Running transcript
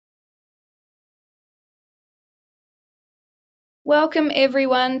Welcome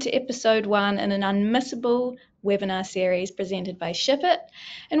everyone to episode 1 in an unmissable webinar series presented by Shippit,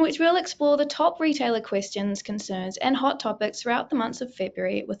 in which we'll explore the top retailer questions, concerns and hot topics throughout the months of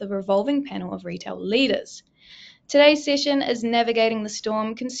February with a revolving panel of retail leaders. Today's session is Navigating the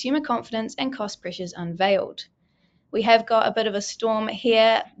Storm, Consumer Confidence and Cost Pressures Unveiled. We have got a bit of a storm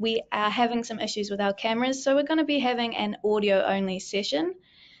here. We are having some issues with our cameras, so we're going to be having an audio-only session.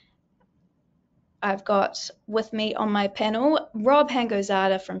 I've got with me on my panel Rob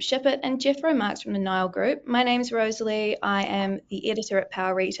Hango-Zada from Shippit and Jethro Marks from the Nile group. My name's Rosalea. I am the editor at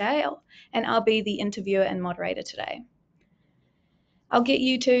Power Retail, and I'll be the interviewer and moderator today. I'll get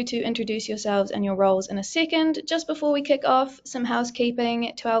you two to introduce yourselves and your roles in a second. Just before we kick off, some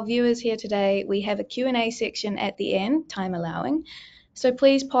housekeeping to our viewers here today. We have a Q&A section at the end, time allowing. So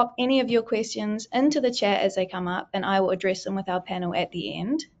please pop any of your questions into the chat as they come up, and I will address them with our panel at the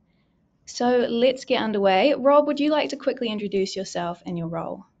end. So let's get underway. Rob, would you like to quickly introduce yourself and your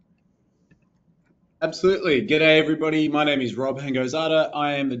role? Absolutely. G'day everybody. My name is Rob Hango-Zada.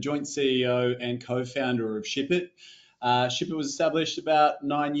 I am the joint CEO and co-founder of Shippit. Shippit was established about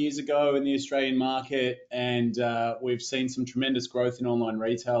 9 years ago in the Australian market, and we've seen some tremendous growth in online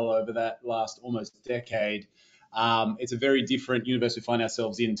retail over that last almost decade. It's a very different universe we find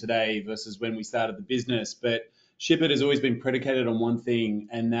ourselves in today versus when we started the business, but Shippit has always been predicated on one thing,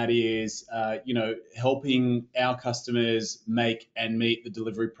 and that is, helping our customers make and meet the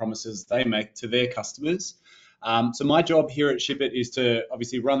delivery promises they make to their customers. So my job here at Shippit is to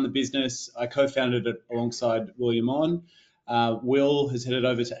obviously run the business. I co-founded it alongside William On. Will has headed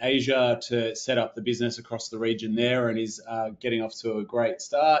over to Asia to set up the business across the region there and is getting off to a great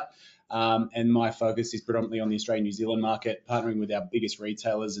start. And my focus is predominantly on the Australian New Zealand market, partnering with our biggest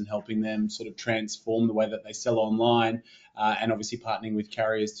retailers and helping them sort of transform the way that they sell online, and obviously partnering with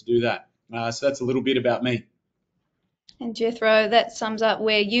carriers to do that. So that's a little bit about me. And Jethro, that sums up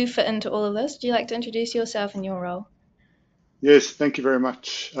where you fit into all of this. Would you like to introduce yourself and your role? Yes, thank you very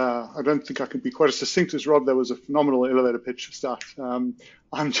much. I don't think I can be quite as succinct as Rob. That was a phenomenal elevator pitch to start.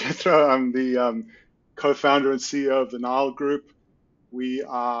 I'm Jethro. I'm the co-founder and CEO of the Nile group. We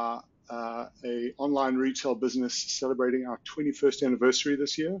are a online retail business celebrating our 21st anniversary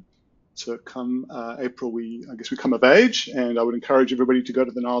this year. So come April, we come of age, and I would encourage everybody to go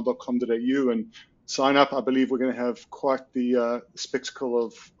to thenile.com.au and sign up. I believe we're going to have quite the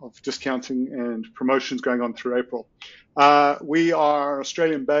spectacle of discounting and promotions going on through April. We are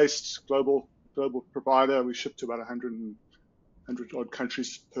Australian-based global provider. We ship to about 100 odd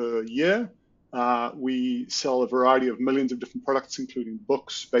countries per year. We sell a variety of millions of different products, including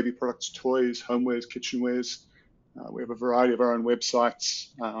books, baby products, toys, homewares, kitchenwares. We have a variety of our own websites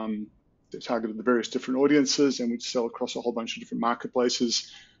that target the various different audiences, and we sell across a whole bunch of different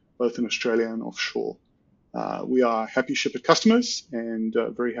marketplaces, both in Australia and offshore. We are happy Shippit customers and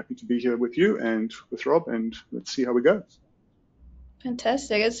very happy to be here with you and with Rob, and let's see how we go.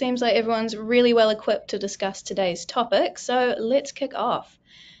 Fantastic. It seems like everyone's really well equipped to discuss today's topic, so let's kick off.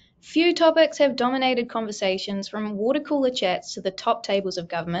 Few topics have dominated conversations from water cooler chats to the top tables of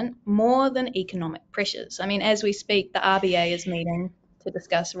government more than economic pressures. I mean, as we speak, the RBA is meeting to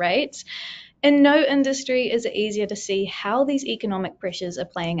discuss rates. In no industry is it easier to see how these economic pressures are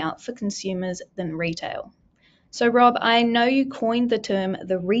playing out for consumers than retail. So, Rob, I know you coined the term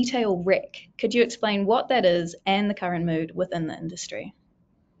the retail wreck. Could you explain what that is and the current mood within the industry?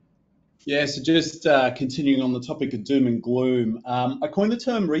 Yeah, so just continuing on the topic of doom and gloom, I coined the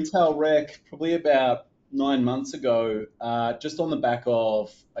term retail wreck probably about 9 months ago, just on the back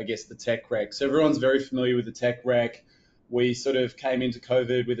of, I guess, the tech wreck. So everyone's very familiar with the tech wreck. We sort of came into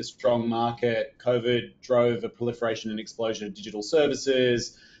COVID with a strong market. COVID drove a proliferation and explosion of digital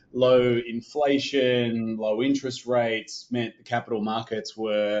services. Low inflation, low interest rates meant the capital markets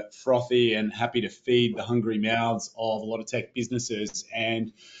were frothy and happy to feed the hungry mouths of a lot of tech businesses.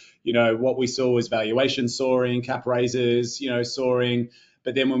 And what we saw was valuation soaring, cap raises, soaring.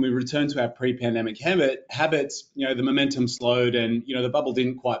 But then when we returned to our pre-pandemic habits, the momentum slowed and, the bubble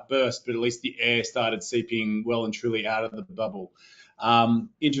didn't quite burst, but at least the air started seeping well and truly out of the bubble.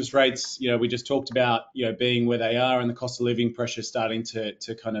 Interest rates, we just talked about, being where they are and the cost of living pressure starting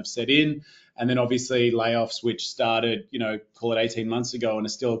to kind of set in. And then obviously layoffs, which started, call it 18 months ago and are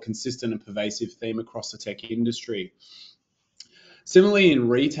still a consistent and pervasive theme across the tech industry. Similarly, in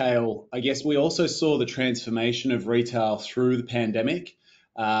retail, I guess we also saw the transformation of retail through the pandemic,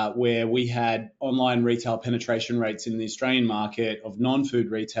 where we had online retail penetration rates in the Australian market of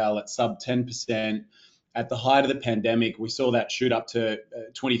non-food retail at sub 10%. At the height of the pandemic, we saw that shoot up to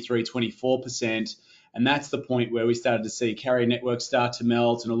 23, 24%. And that's the point where we started to see carrier networks start to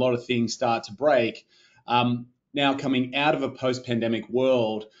melt and a lot of things start to break. now coming out of a post-pandemic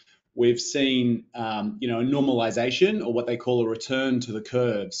world, we've seen a normalization, or what they call a return to the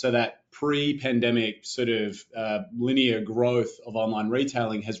curve. So that pre-pandemic sort of linear growth of online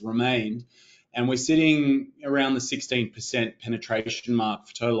retailing has remained, and we're sitting around the 16% penetration mark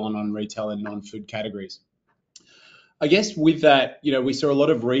for total online retail in non-food categories. I guess with that, we saw a lot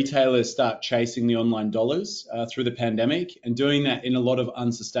of retailers start chasing the online dollars through the pandemic, and doing that in a lot of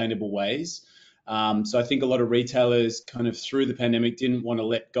unsustainable ways. So I think a lot of retailers kind of through the pandemic didn't want to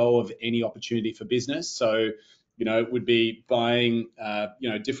let go of any opportunity for business. So, it would be buying,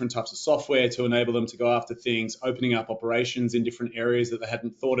 different types of software to enable them to go after things, opening up operations in different areas that they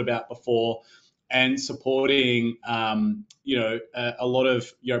hadn't thought about before, and supporting, a lot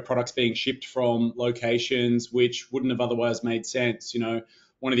of, products being shipped from locations which wouldn't have otherwise made sense.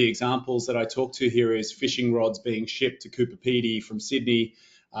 One of the examples that I talk to here is fishing rods being shipped to Cooper Pedy from Sydney,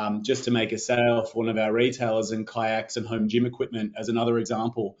 just to make a sale for one of our retailers, and kayaks and home gym equipment as another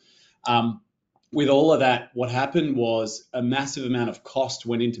example. With all of that, what happened was a massive amount of cost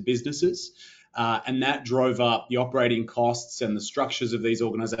went into businesses, and that drove up the operating costs and the structures of these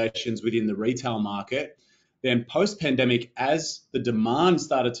organizations within the retail market. Then post-pandemic, as the demand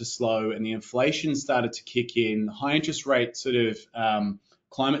started to slow and the inflation started to kick in, the high interest rate sort of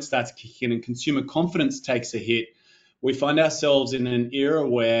climate starts to kick in, and consumer confidence takes a hit, we find ourselves in an era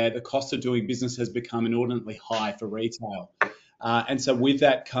where the cost of doing business has become inordinately high for retail. And so with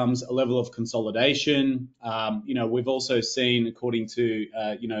that comes a level of consolidation. We've also seen, according to,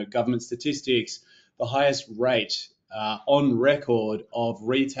 government statistics, the highest rate on record of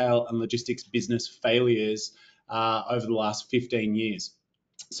retail and logistics business failures over the last 15 years.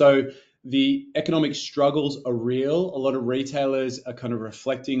 So the economic struggles are real. A lot of retailers are kind of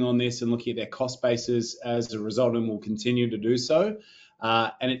reflecting on this and looking at their cost bases as a result, and will continue to do so.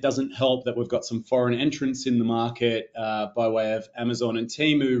 And it doesn't help that we've got some foreign entrants in the market by way of Amazon and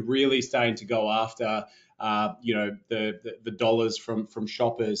Temu really starting to go after, the dollars from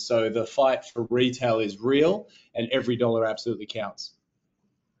shoppers. So the fight for retail is real, and every dollar absolutely counts.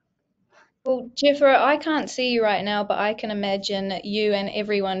 Well, Jethro, I can't see you right now, but I can imagine you and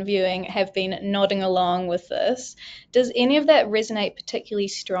everyone viewing have been nodding along with this. Does any of that resonate particularly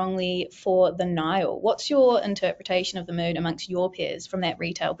strongly for the Nile? What's your interpretation of the mood amongst your peers from that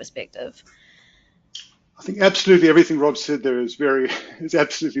retail perspective? I think absolutely everything Rob said there is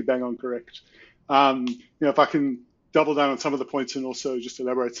absolutely bang on correct. If I can double down on some of the points and also just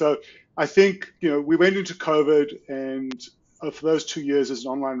elaborate. So I think, we went into COVID, and for those 2 years as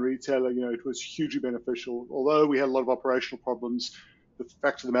an online retailer, it was hugely beneficial. Although we had a lot of operational problems, the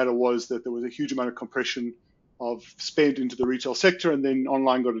fact of the matter was that there was a huge amount of compression of spend into the retail sector, and then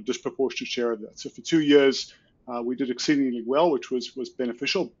online got a disproportionate share of that. So for 2 years, we did exceedingly well, which was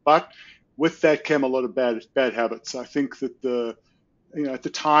beneficial. But with that came a lot of bad habits. I think that at the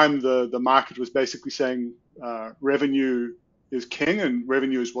time, the market was basically saying revenue is king and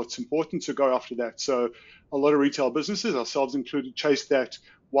revenue is what's important, so go after that. So a lot of retail businesses, ourselves included, chased that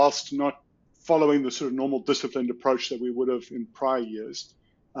whilst not following the sort of normal disciplined approach that we would have in prior years,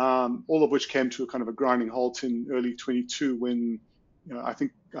 all of which came to a kind of a grinding halt in early 22 when, I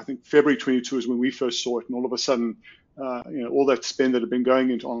think February 22 is when we first saw it, and all of a sudden, all that spend that had been going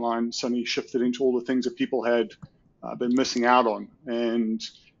into online suddenly shifted into all the things that people had been missing out on. And,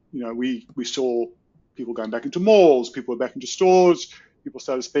 we saw people going back into malls, people were back into stores, people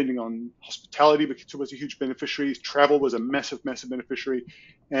started spending on hospitality because it was a huge beneficiary. Travel was a massive beneficiary.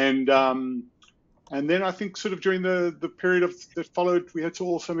 And then I think sort of during the period that followed, we had to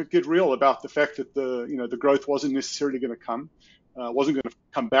also get real about the fact that the growth wasn't necessarily going to wasn't going to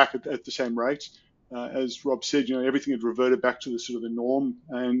come back at the same rate. As Rob said, everything had reverted back to the sort of the norm.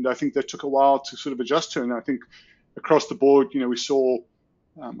 And I think that took a while to sort of adjust to. And I think across the board, we saw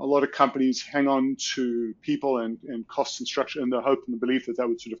a lot of companies hang on to people and costs and structure in the hope and the belief that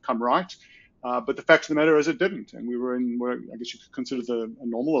would sort of come right. But the fact of the matter is it didn't. And we were in what I guess you could consider a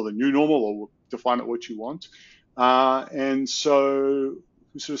normal or the new normal, or define it what you want. And so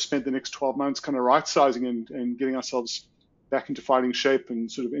we sort of spent the next 12 months kind of right-sizing and getting ourselves back into fighting shape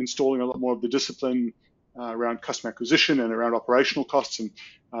and sort of installing a lot more of the discipline around customer acquisition and around operational costs. And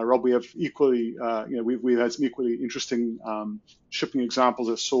Rob, we have equally, we've had some equally interesting shipping examples.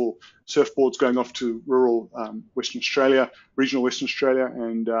 I saw surfboards going off to rural Western Australia, regional Western Australia,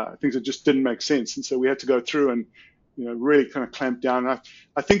 and things that just didn't make sense. And so we had to go through and, really kind of clamp down.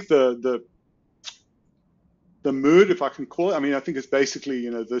 I think the mood, if I can call it, I think it's basically,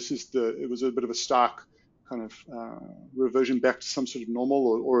 it was a bit of a stark kind of reversion back to some sort of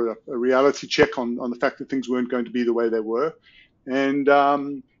normal or a reality check on the fact that things weren't going to be the way they were. And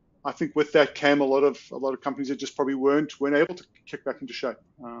I think with that came a lot of companies that just probably weren't able to kick back into shape,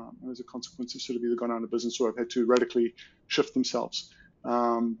 and as a consequence, have sort of either gone out of business or have had to radically shift themselves.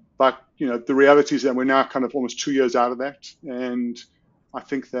 But the reality is that we're now kind of almost 2 years out of that, and I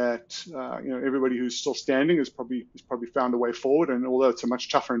think that everybody who's still standing has probably found a way forward. And although it's a much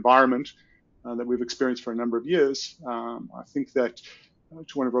tougher environment that we've experienced for a number of years, I think that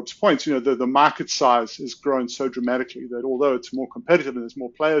to one of Rob's points, the market size has grown so dramatically that although it's more competitive and there's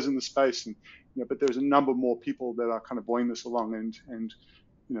more players in the space, and but there's a number more people that are kind of buoying this along, and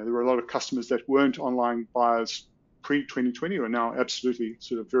there were a lot of customers that weren't online buyers pre-2020 who are now absolutely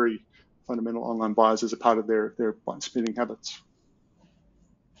sort of very fundamental online buyers as a part of their spending habits.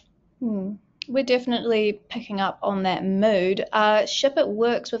 We're definitely picking up on that mood. Shippit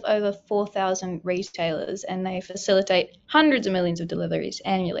works with over 4,000 retailers and they facilitate hundreds of millions of deliveries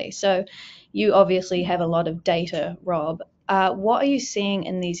annually. So you obviously have a lot of data, Rob. What are you seeing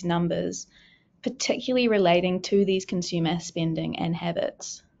in these numbers, particularly relating to these consumer spending and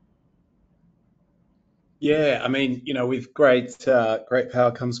habits? Yeah, I mean, with great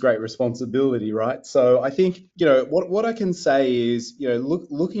power comes great responsibility, right? So I think, what I can say is,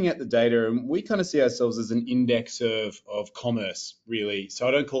 looking at the data, and we kind of see ourselves as an index of commerce, really. So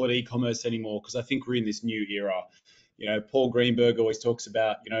I don't call it e-commerce anymore because I think we're in this new era. Paul Greenberg always talks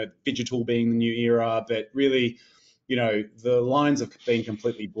about, digital being the new era, but really, the lines have been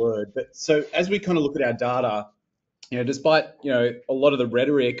completely blurred. But so as we kind of look at our data, despite a lot of the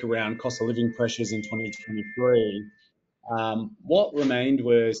rhetoric around cost of living pressures in 2023, what remained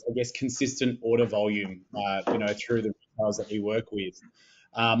was, I guess, consistent order volume, through the retailers that we work with,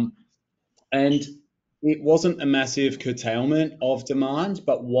 and it wasn't a massive curtailment of demand,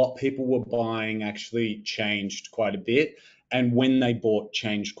 but what people were buying actually changed quite a bit, and when they bought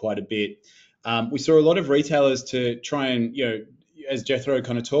changed quite a bit. We saw a lot of retailers to try and as Jethro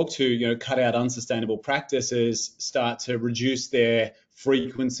kind of talked to, cut out unsustainable practices, start to reduce their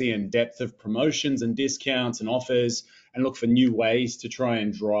frequency and depth of promotions and discounts and offers, and look for new ways to try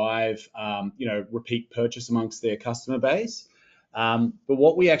and drive, repeat purchase amongst their customer base. But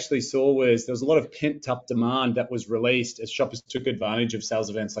what we actually saw was there was a lot of pent-up demand that was released as shoppers took advantage of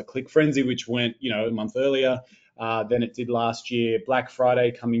sales events like Click Frenzy, which went, a month earlier than it did last year. Black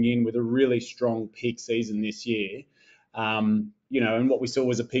Friday coming in with a really strong peak season this year. And what we saw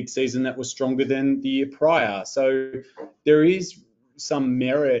was a peak season that was stronger than the year prior. So there is some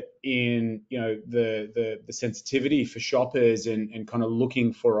merit in, the sensitivity for shoppers and kind of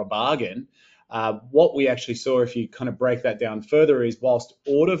looking for a bargain. What we actually saw, if you kind of break that down further, is whilst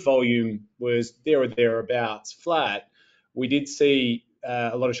order volume was there or thereabouts flat, we did see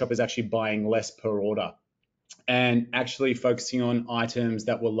a lot of shoppers actually buying less per order and actually focusing on items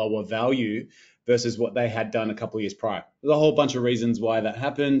that were lower value versus what they had done a couple of years prior. There's a whole bunch of reasons why that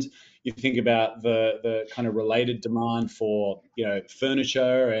happened. You think about the kind of related demand for,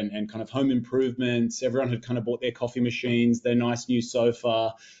 furniture and kind of home improvements. Everyone had kind of bought their coffee machines, their nice new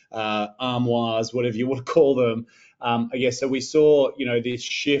sofa, armoires, whatever you want to call them. I guess so we saw, this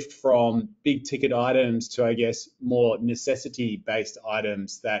shift from big ticket items to, I guess, more necessity-based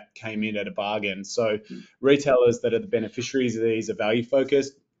items that came in at a bargain. So retailers that are the beneficiaries of these are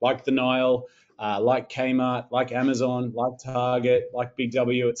value-focused, like the Nile, like Kmart, like Amazon, like Target, like Big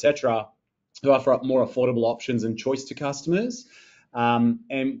W, etc., who offer up more affordable options and choice to customers.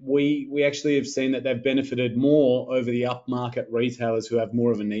 And we actually have seen that they've benefited more over the upmarket retailers who have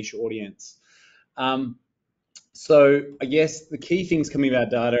more of a niche audience. So I guess the key things coming out of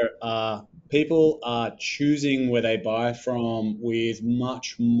data are people are choosing where they buy from with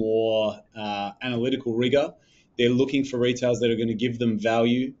much more analytical rigor. They're looking for retailers that are going to give them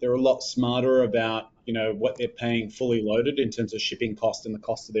value. They're a lot smarter about, what they're paying fully loaded in terms of shipping cost and the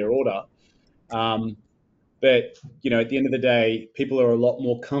cost of their order. But, at the end of the day, people are a lot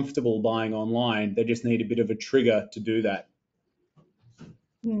more comfortable buying online. They just need a bit of a trigger to do that.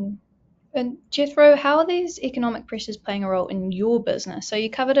 And Jethro, how are these economic pressures playing a role in your business? So you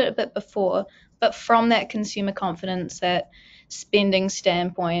covered it a bit before, but from that consumer confidence, that spending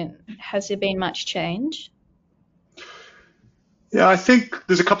standpoint, has there been much change? Yeah, I think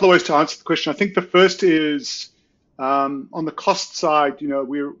there's a couple of ways to answer the question. I think the first is on the cost side,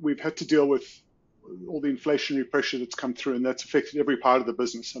 we've had to deal with all the inflationary pressure that's come through, and that's affected every part of the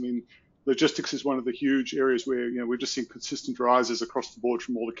business. I mean, logistics is one of the huge areas where we're just seeing consistent rises across the board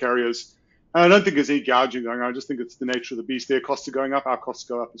from all the carriers. And I don't think there's any gouging going on. I just think it's the nature of the beast. Their costs are going up, our costs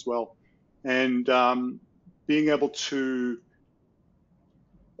go up as well. And being able to,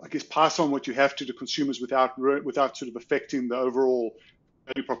 I guess, pass on what you have to the consumers without sort of affecting the overall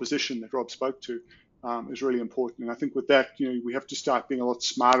value proposition that Rob spoke to, is really important. And I think with that, we have to start being a lot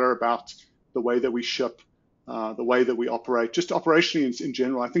smarter about the way that we ship, the way that we operate, just operationally in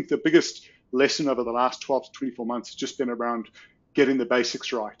general. I think the biggest lesson over the last 12 to 24 months has just been around getting the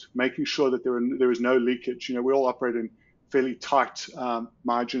basics right, making sure that there is no leakage. We all operate in fairly tight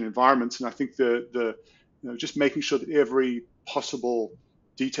margin environments, and I think just making sure that every possible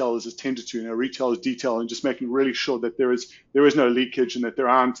detail is attended to, retail is detail, and just making really sure that there is no leakage and that there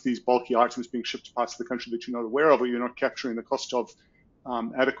aren't these bulky items being shipped to parts of the country that you're not aware of or you're not capturing the cost of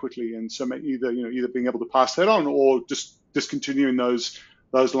adequately. And so either being able to pass that on or just discontinuing those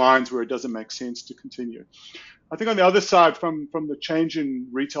lines where it doesn't make sense to continue. I think on the other side, from the change in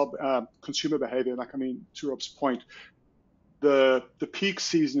retail consumer behavior, to Rob's point, the peak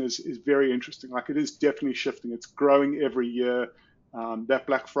season is very interesting. It is definitely shifting. It's growing every year. That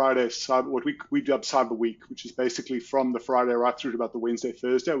Black Friday, what we dub Cyber Week, which is basically from the Friday right through to about the Wednesday,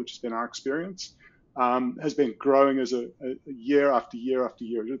 Thursday, which has been our experience, has been growing as a year after year after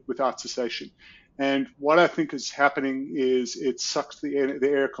year without cessation. And what I think is happening is it sucks the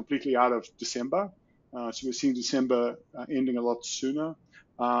air completely out of December. So we're seeing December ending a lot sooner.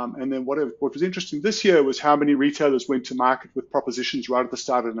 And then what was interesting this year was how many retailers went to market with propositions right at the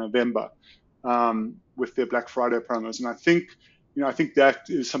start of November with their Black Friday promos. And I think that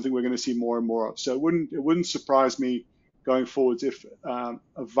is something we're going to see more and more of. So it wouldn't surprise me going forwards if a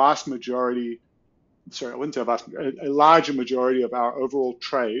larger majority of our overall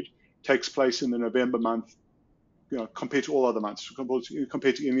trade takes place in the November month, compared to all other months,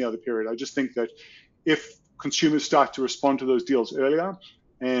 compared to any other period. I just think that if consumers start to respond to those deals earlier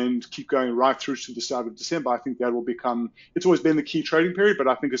and keep going right through to the start of December, I think that will become, it's always been the key trading period, but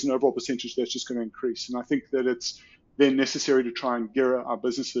I think as an overall percentage, that's just going to increase. And I think that it's then necessary to try and gear our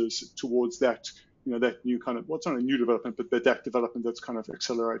businesses towards that, that new kind of, well, it's not a new development, but that development that's kind of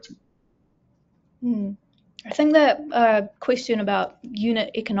accelerating. I think that question about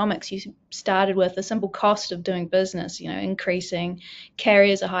unit economics you started with, the simple cost of doing business, increasing,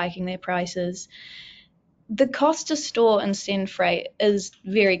 carriers are hiking their prices. The cost to store and send freight is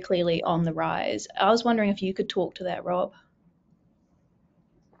very clearly on the rise. I was wondering if you could talk to that, Rob.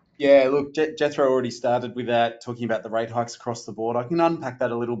 Yeah, look, Jethro already started with that, talking about the rate hikes across the board. I can unpack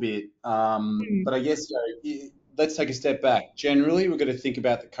that a little bit. But I guess let's take a step back. Generally, we're going to think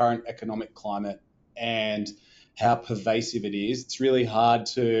about the current economic climate and how pervasive it is. It's really hard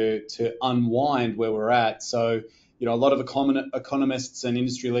to unwind where we're at. So, a lot of economists and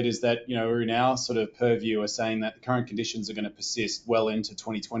industry leaders that, are in our sort of purview are saying that the current conditions are going to persist well into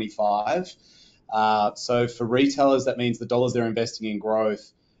 2025. So for retailers, that means the dollars they're investing in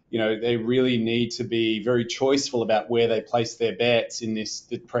growth, they really need to be very choiceful about where they place their bets in this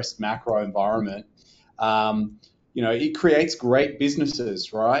depressed macro environment. It creates great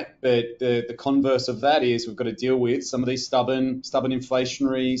businesses, right? But the converse of that is we've got to deal with some of these stubborn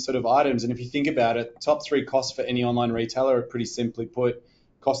inflationary sort of items. And if you think about it, top three costs for any online retailer are pretty simply put: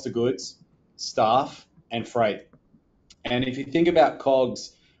 cost of goods, staff, and freight. And if you think about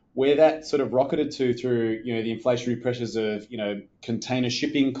COGS, where that sort of rocketed to through, the inflationary pressures of, container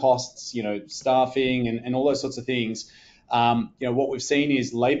shipping costs, staffing and all those sorts of things, what we've seen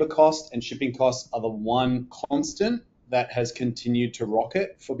is labor cost and shipping costs are the one constant that has continued to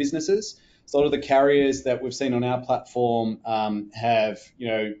rocket for businesses. So a lot of the carriers that we've seen on our platform have,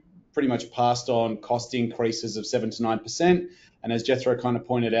 pretty much passed on cost increases of 7 to 9%. And as Jethro kind of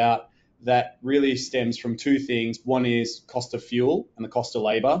pointed out, that really stems from two things. One is cost of fuel and the cost of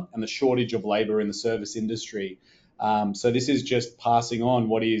labor and the shortage of labor in the service industry. So this is just passing on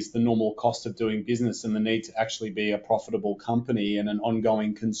what is the normal cost of doing business and the need to actually be a profitable company and an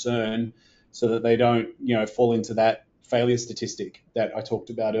ongoing concern so that they don't, fall into that failure statistic that I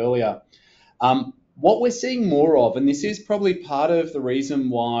talked about earlier. What we're seeing more of, and this is probably part of the reason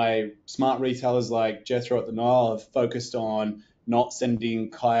why smart retailers like Jethro at the Nile have focused on not sending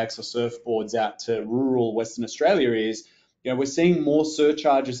kayaks or surfboards out to rural Western Australia, is we're seeing more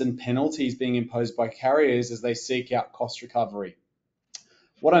surcharges and penalties being imposed by carriers as they seek out cost recovery.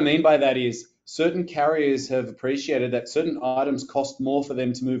 What I mean by that is certain carriers have appreciated that certain items cost more for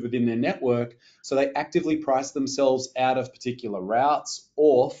them to move within their network, so they actively price themselves out of particular routes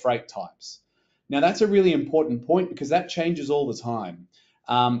or freight types. Now, that's a really important point because that changes all the time.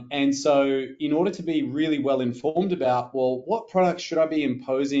 And so in order to be really well informed about, well, what products should I be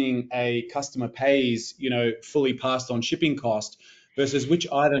imposing a customer pays, fully passed on shipping cost versus which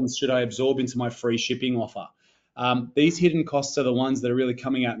items should I absorb into my free shipping offer? These hidden costs are the ones that are really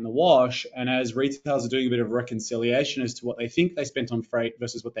coming out in the wash. And as retailers are doing a bit of reconciliation as to what they think they spent on freight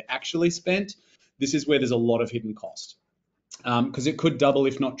versus what they actually spent, this is where there's a lot of hidden cost. because it could double,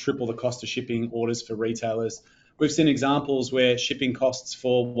 if not triple, the cost of shipping orders for retailers. We've seen examples where shipping costs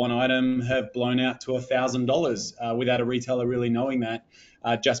for one item have blown out to $1,000 without a retailer really knowing that,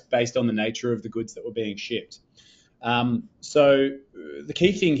 just based on the nature of the goods that were being shipped. So the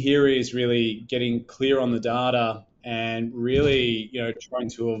key thing here is really getting clear on the data and really,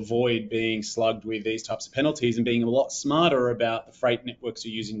 trying to avoid being slugged with these types of penalties and being a lot smarter about the freight networks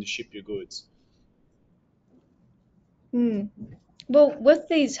you're using to ship your goods. Well, with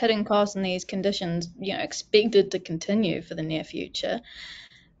these hidden costs and these conditions, expected to continue for the near future,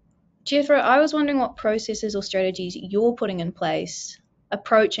 Jethro, I was wondering what processes or strategies you're putting in place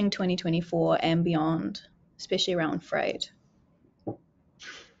approaching 2024 and beyond, especially around freight.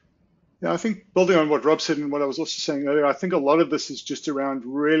 Yeah, I think building on what Rob said and what I was also saying earlier, I think a lot of this is just around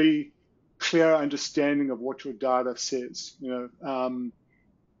really clear understanding of what your data says.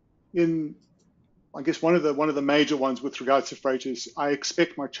 I guess one of the major ones with regards to freight is I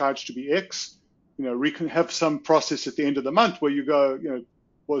expect my charge to be X. We can have some process at the end of the month where you go,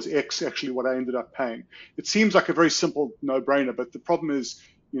 was X actually what I ended up paying? It seems like a very simple no-brainer, but the problem is,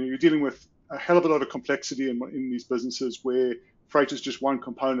 you're dealing with a hell of a lot of complexity in these businesses where freight is just one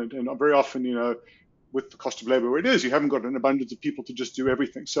component, and very often, with the cost of labor where it is, you haven't got an abundance of people to just do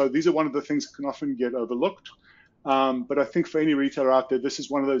everything. So these are one of the things that can often get overlooked. But I think for any retailer out there, this is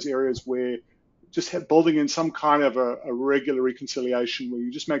one of those areas where just building in some kind of a regular reconciliation where you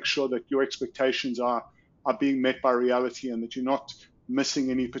just make sure that your expectations are being met by reality and that you're not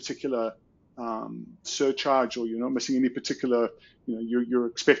missing any particular surcharge, or you're not missing any particular, you're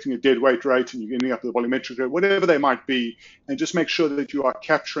expecting a dead weight rate and you're ending up with a volumetric rate, whatever they might be, and just make sure that you are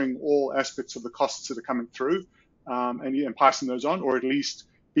capturing all aspects of the costs that are coming through and passing those on, or at least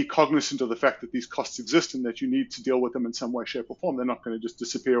be cognizant of the fact that these costs exist and that you need to deal with them in some way, shape, or form. They're not going to just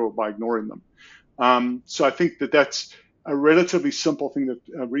disappear or by ignoring them. So I think that that's a relatively simple thing that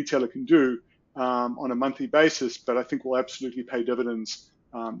a retailer can do on a monthly basis, but I think will absolutely pay dividends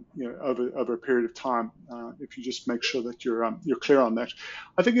over a period of time if you just make sure that you're clear on that.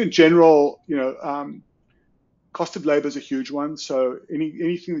 I think in general, cost of labor is a huge one. So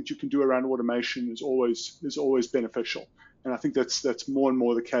anything that you can do around automation is always beneficial. And I think that's more and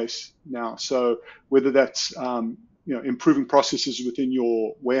more the case now. So whether that's improving processes within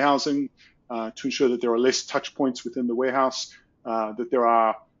your warehousing to ensure that there are less touch points within the warehouse, that there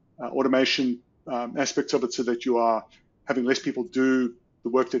are automation aspects of it so that you are having less people do the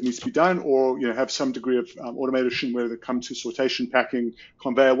work that needs to be done, or have some degree of automation where it comes to sortation, packing,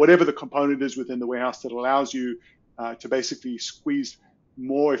 conveyor, whatever the component is within the warehouse that allows you to basically squeeze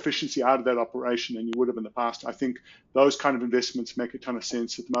more efficiency out of that operation than you would have in the past. I think those kind of investments make a ton of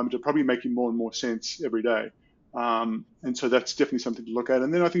sense at the moment. They're probably making more and more sense every day. And so that's definitely something to look at.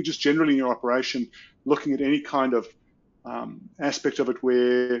 And then I think just generally in your operation, looking at any kind of aspect of it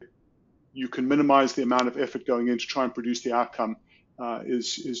where you can minimize the amount of effort going in to try and produce the outcome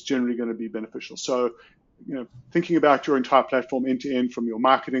is generally going to be beneficial. So, thinking about your entire platform end to end, from your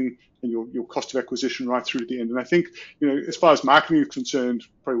marketing and your cost of acquisition right through to the end. And I think, as far as marketing is concerned,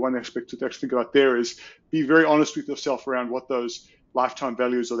 probably one aspect to actually think about there is be very honest with yourself around what those lifetime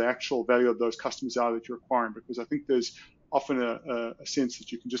values or the actual value of those customers are that you're acquiring, because I think there's often a sense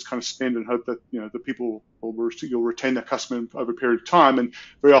that you can just kind of spend and hope that the people you'll retain that customer over a period of time, and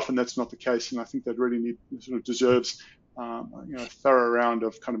very often that's not the case. And I think that really deserves a thorough round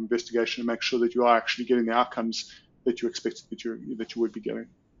of kind of investigation to make sure that you are actually getting the outcomes that you expected that you would be getting.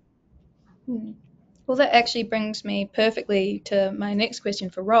 Well, that actually brings me perfectly to my next question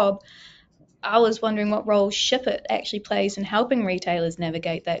for Rob. I was wondering what role Shippit actually plays in helping retailers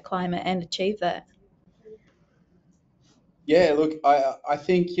navigate that climate and achieve that. Yeah, look, I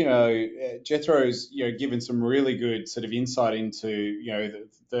think Jethro's given some really good sort of insight into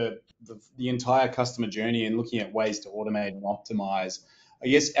the entire customer journey and looking at ways to automate and optimize. I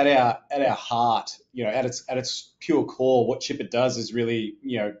guess at our heart, at its pure core, what Shippit does is really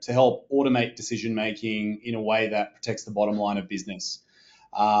to help automate decision making in a way that protects the bottom line of business.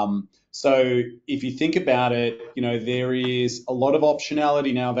 So if you think about it, there is a lot of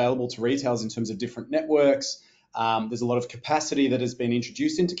optionality now available to retailers in terms of different networks. There's a lot of capacity that has been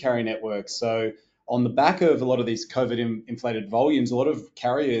introduced into carrier networks. So on the back of a lot of these COVID inflated volumes, a lot of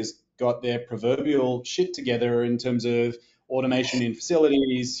carriers got their proverbial shit together in terms of automation in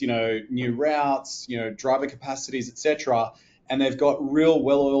facilities, new routes, driver capacities, etc. And they've got real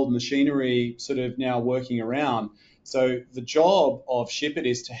well-oiled machinery sort of now working around. So the job of Shippit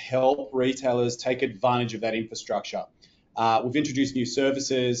is to help retailers take advantage of that infrastructure. We've introduced new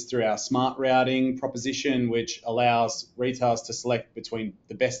services through our smart routing proposition, which allows retailers to select between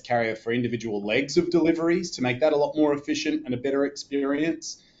the best carrier for individual legs of deliveries to make that a lot more efficient and a better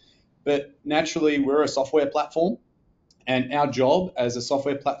experience. But naturally, we're a software platform, and our job as a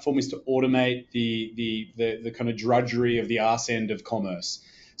software platform is to automate the kind of drudgery of the arse end of commerce.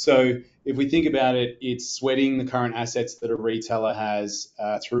 So if we think about it, it's sweating the current assets that a retailer has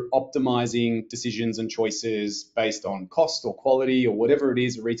through optimizing decisions and choices based on cost or quality or whatever it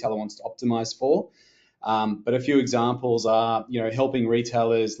is a retailer wants to optimize for. But a few examples are, helping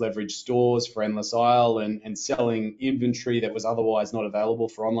retailers leverage stores for endless aisle and selling inventory that was otherwise not available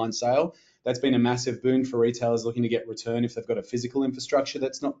for online sale. That's been a massive boon for retailers looking to get return if they've got a physical infrastructure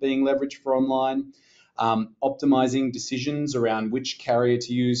that's not being leveraged for online. Optimizing decisions around which carrier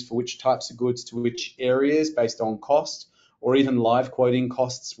to use for which types of goods to which areas based on cost, or even live quoting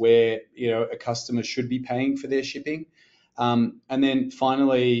costs where a customer should be paying for their shipping. And then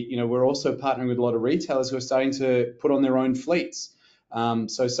finally, we're also partnering with a lot of retailers who are starting to put on their own fleets.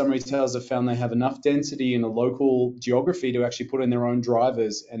 So some retailers have found they have enough density in a local geography to actually put in their own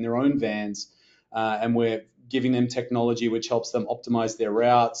drivers and their own vans. And we're giving them technology which helps them optimize their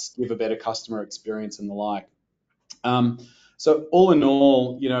routes, give a better customer experience and the like. So all in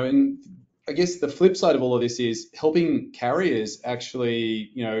all, and I guess the flip side of all of this is helping carriers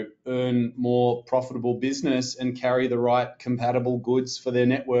actually, earn more profitable business and carry the right compatible goods for their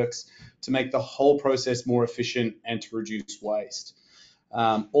networks to make the whole process more efficient and to reduce waste.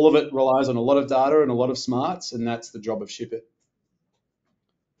 All of it relies on a lot of data and a lot of smarts, and that's the job of Shippit.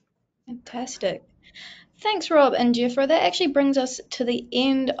 Fantastic. Thanks, Rob and Jethro. That actually brings us to the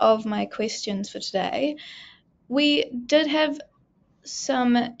end of my questions for today. We did have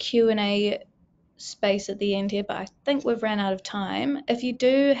some Q&A space at the end here, but I think we've ran out of time. If you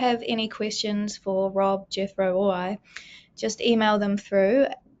do have any questions for Rob, Jethro, or I, just email them through.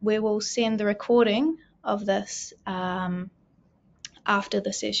 We will send the recording of this after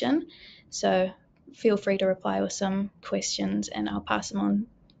the session. So feel free to reply with some questions and I'll pass them on.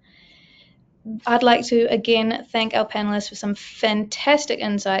 I'd like to again thank our panelists for some fantastic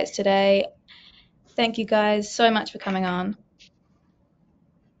insights today. Thank you guys so much for coming on.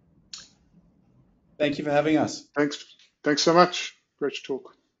 Thank you for having us. Thanks so much. Great to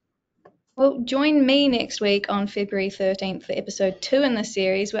talk. Well, join me next week on February 13th for episode 2 in this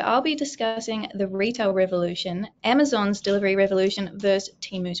series, where I'll be discussing the retail revolution, Amazon's delivery revolution versus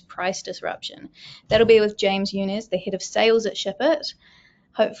Temu's price disruption. That'll be with James Younes, the head of sales at Shippit.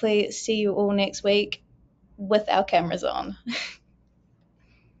 Hopefully see you all next week with our cameras on.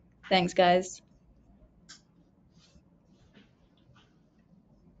 Thanks, guys.